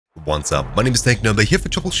What's up? My name is TechNoba here for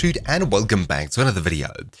Troubleshoot and welcome back to another video.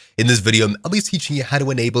 In this video, I'll be teaching you how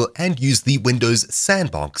to enable and use the Windows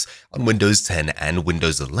Sandbox on Windows 10 and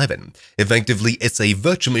Windows 11. Effectively, it's a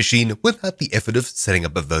virtual machine without the effort of setting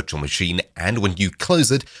up a virtual machine, and when you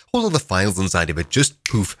close it, all of the files inside of it just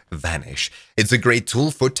poof vanish. It's a great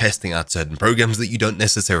tool for testing out certain programs that you don't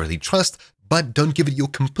necessarily trust, but don't give it your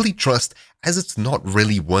complete trust as it's not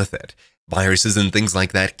really worth it. Viruses and things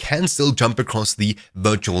like that can still jump across the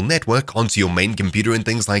virtual network onto your main computer and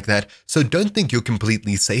things like that, so don't think you're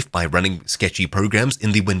completely safe by running sketchy programs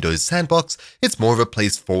in the Windows Sandbox. It's more of a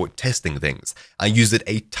place for testing things. I use it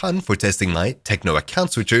a ton for testing my Techno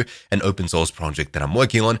Account Switcher, an open source project that I'm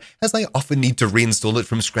working on, as I often need to reinstall it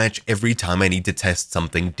from scratch every time I need to test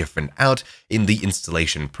something different out in the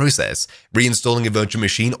installation process. Reinstalling a virtual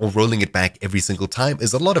machine or rolling it back every single time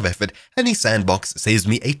is a lot of effort, and the Sandbox saves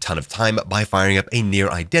me a ton of time by firing up a near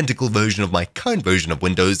identical version of my current version of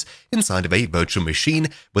Windows inside of a virtual machine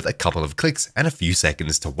with a couple of clicks and a few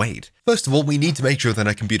seconds to wait. First of all, we need to make sure that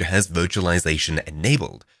our computer has virtualization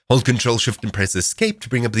enabled. Hold Ctrl Shift and press Escape to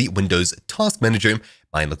bring up the Windows Task Manager.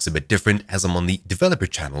 Mine looks a bit different as I'm on the developer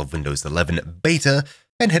channel of Windows 11 Beta,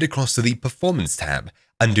 and head across to the Performance tab.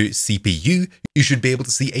 Under CPU, you should be able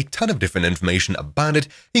to see a ton of different information about it,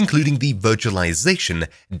 including the virtualization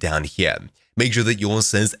down here. Make sure that yours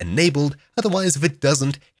says enabled, otherwise if it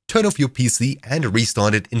doesn't, turn off your PC and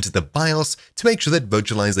restart it into the BIOS to make sure that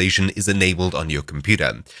virtualization is enabled on your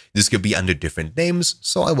computer. This could be under different names,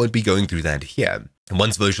 so I won't be going through that here. And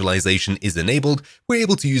once virtualization is enabled, we're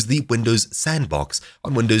able to use the Windows Sandbox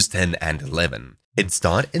on Windows 10 and 11. Hit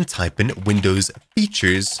start and type in Windows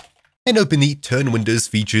Features, and open the Turn Windows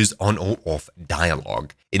Features On or Off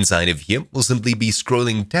dialog. Inside of here, we'll simply be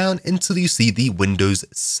scrolling down until you see the Windows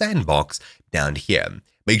Sandbox down here.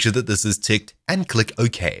 Make sure that this is ticked and click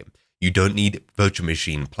OK. You don't need Virtual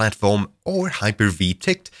Machine Platform or Hyper-V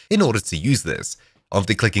ticked in order to use this.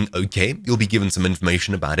 After clicking OK, you'll be given some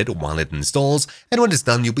information about it while it installs, and when it's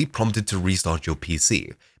done, you'll be prompted to restart your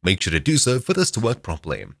PC. Make sure to do so for this to work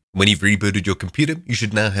properly. When you've rebooted your computer, you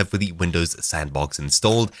should now have the Windows Sandbox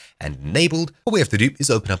installed and enabled. All we have to do is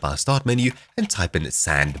open up our Start menu and type in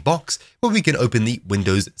Sandbox, where we can open the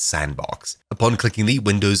Windows Sandbox. Upon clicking the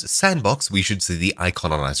Windows Sandbox, we should see the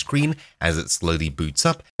icon on our screen as it slowly boots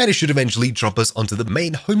up, and it should eventually drop us onto the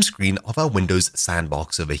main home screen of our Windows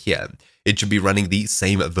Sandbox over here. It should be running the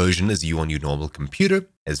same version as you on your normal computer,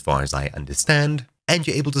 as far as I understand, and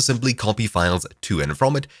you're able to simply copy files to and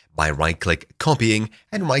from it by right-click copying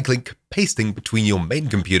and right-click pasting between your main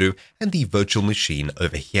computer and the virtual machine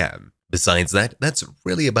over here. Besides that, that's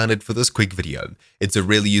really about it for this quick video. It's a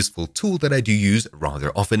really useful tool that I do use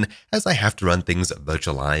rather often as I have to run things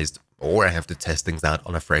virtualized or I have to test things out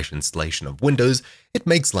on a fresh installation of Windows. It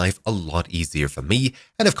makes life a lot easier for me,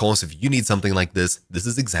 and of course if you need something like this, this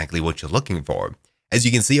is exactly what you're looking for. As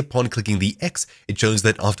you can see, upon clicking the X, it shows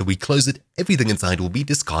that after we close it, everything inside will be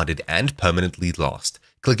discarded and permanently lost.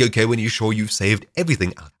 Click OK when you're sure you've saved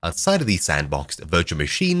everything outside of the sandboxed virtual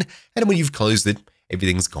machine, and when you've closed it,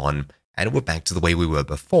 everything's gone, and we're back to the way we were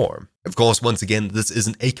before. Of course, once again, this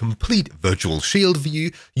isn't a complete virtual shield for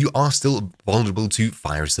you. You are still vulnerable to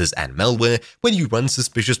viruses and malware when you run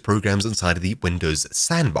suspicious programs inside of the Windows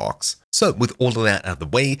Sandbox. So with all of that out of the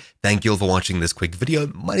way, thank you all for watching this quick video.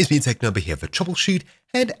 My name is TechNoba here for Troubleshoot,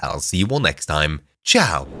 and I'll see you all next time.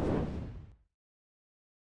 Ciao!